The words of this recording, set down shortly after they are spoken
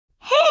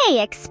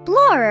Hey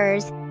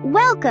explorers!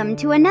 Welcome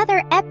to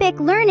another epic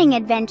learning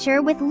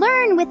adventure with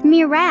Learn with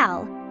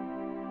Miral.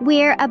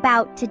 We're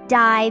about to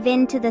dive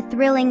into the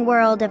thrilling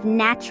world of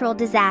natural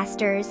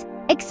disasters,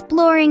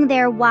 exploring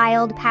their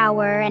wild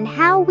power and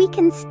how we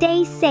can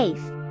stay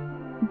safe.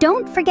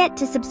 Don't forget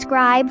to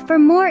subscribe for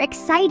more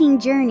exciting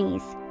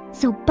journeys.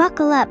 So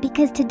buckle up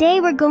because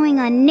today we're going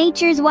on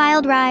nature's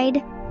wild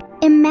ride.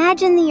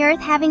 Imagine the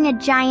Earth having a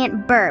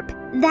giant burp.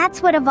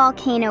 That's what a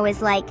volcano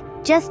is like.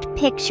 Just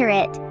picture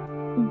it.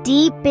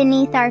 Deep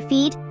beneath our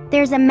feet,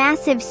 there's a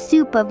massive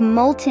soup of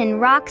molten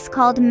rocks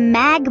called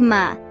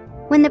magma.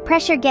 When the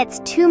pressure gets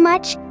too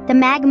much, the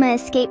magma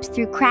escapes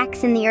through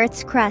cracks in the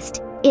Earth's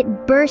crust.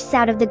 It bursts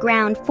out of the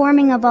ground,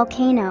 forming a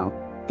volcano.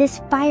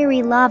 This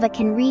fiery lava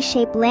can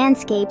reshape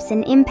landscapes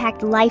and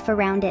impact life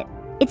around it.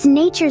 It's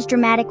nature's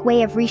dramatic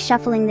way of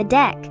reshuffling the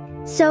deck.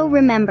 So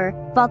remember,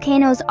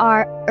 volcanoes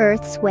are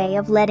Earth's way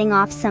of letting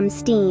off some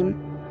steam.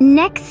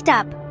 Next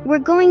up, we're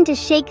going to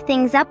shake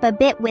things up a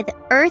bit with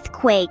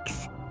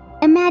earthquakes.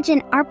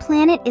 Imagine our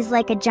planet is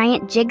like a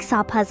giant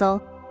jigsaw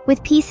puzzle,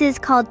 with pieces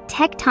called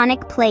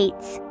tectonic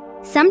plates.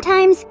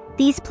 Sometimes,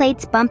 these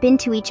plates bump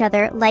into each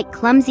other like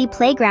clumsy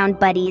playground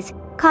buddies,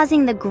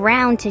 causing the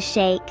ground to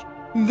shake.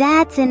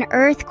 That's an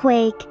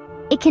earthquake.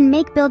 It can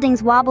make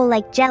buildings wobble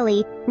like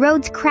jelly,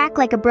 roads crack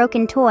like a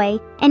broken toy,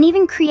 and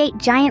even create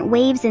giant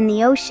waves in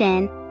the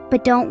ocean.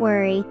 But don't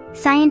worry,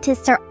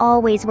 scientists are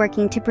always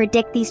working to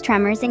predict these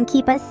tremors and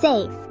keep us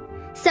safe.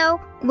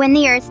 So, when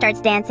the Earth starts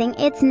dancing,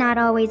 it's not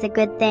always a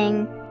good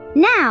thing.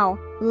 Now,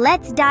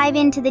 let's dive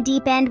into the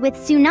deep end with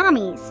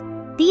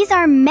tsunamis. These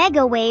are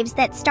mega waves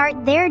that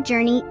start their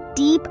journey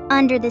deep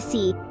under the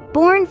sea,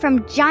 born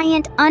from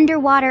giant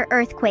underwater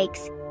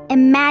earthquakes.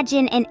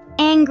 Imagine an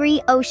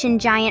angry ocean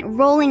giant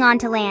rolling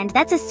onto land.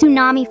 That's a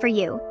tsunami for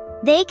you.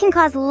 They can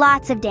cause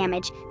lots of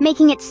damage,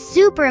 making it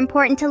super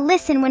important to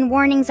listen when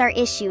warnings are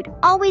issued.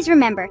 Always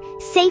remember,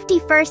 safety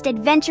first,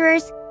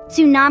 adventurers.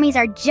 Tsunamis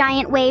are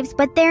giant waves,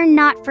 but they're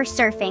not for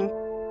surfing.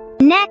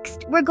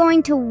 Next, we're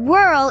going to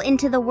whirl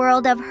into the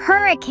world of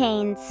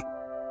hurricanes.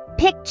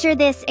 Picture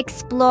this,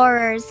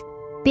 explorers.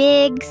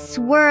 Big,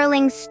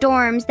 swirling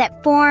storms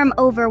that form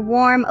over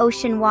warm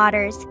ocean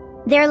waters.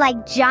 They're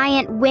like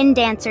giant wind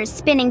dancers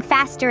spinning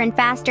faster and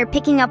faster,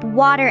 picking up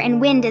water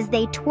and wind as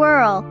they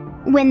twirl.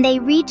 When they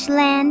reach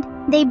land,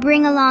 they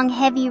bring along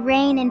heavy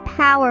rain and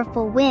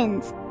powerful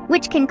winds,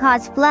 which can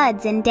cause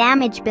floods and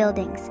damage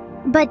buildings.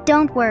 But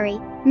don't worry,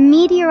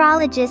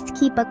 meteorologists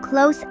keep a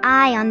close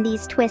eye on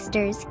these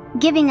twisters,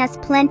 giving us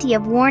plenty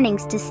of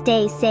warnings to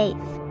stay safe.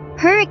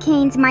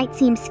 Hurricanes might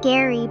seem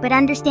scary, but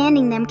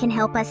understanding them can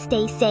help us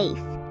stay safe.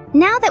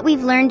 Now that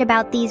we've learned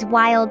about these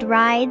wild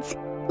rides,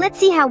 let's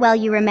see how well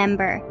you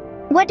remember.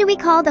 What do we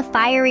call the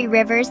fiery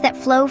rivers that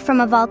flow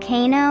from a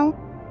volcano?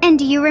 And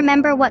do you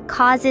remember what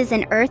causes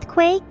an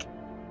earthquake?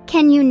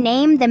 Can you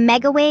name the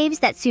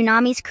megawaves that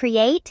tsunamis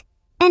create?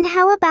 And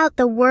how about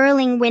the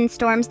whirling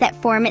windstorms that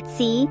form at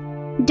sea?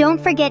 Don't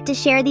forget to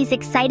share these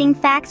exciting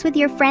facts with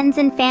your friends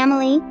and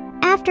family.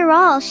 After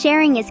all,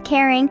 sharing is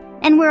caring,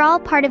 and we're all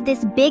part of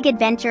this big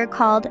adventure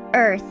called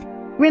Earth.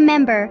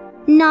 Remember,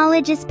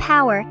 knowledge is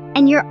power,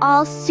 and you're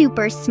all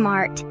super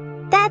smart.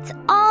 That's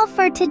all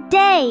for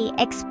today,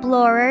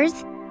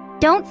 explorers.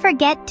 Don't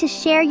forget to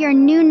share your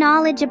new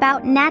knowledge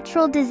about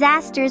natural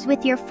disasters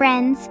with your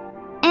friends.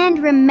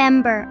 And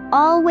remember,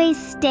 always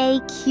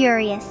stay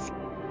curious.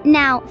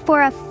 Now,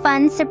 for a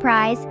fun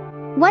surprise,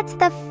 what's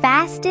the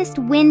fastest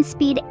wind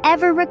speed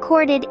ever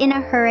recorded in a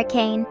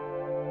hurricane?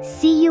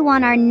 See you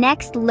on our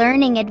next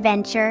learning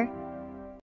adventure.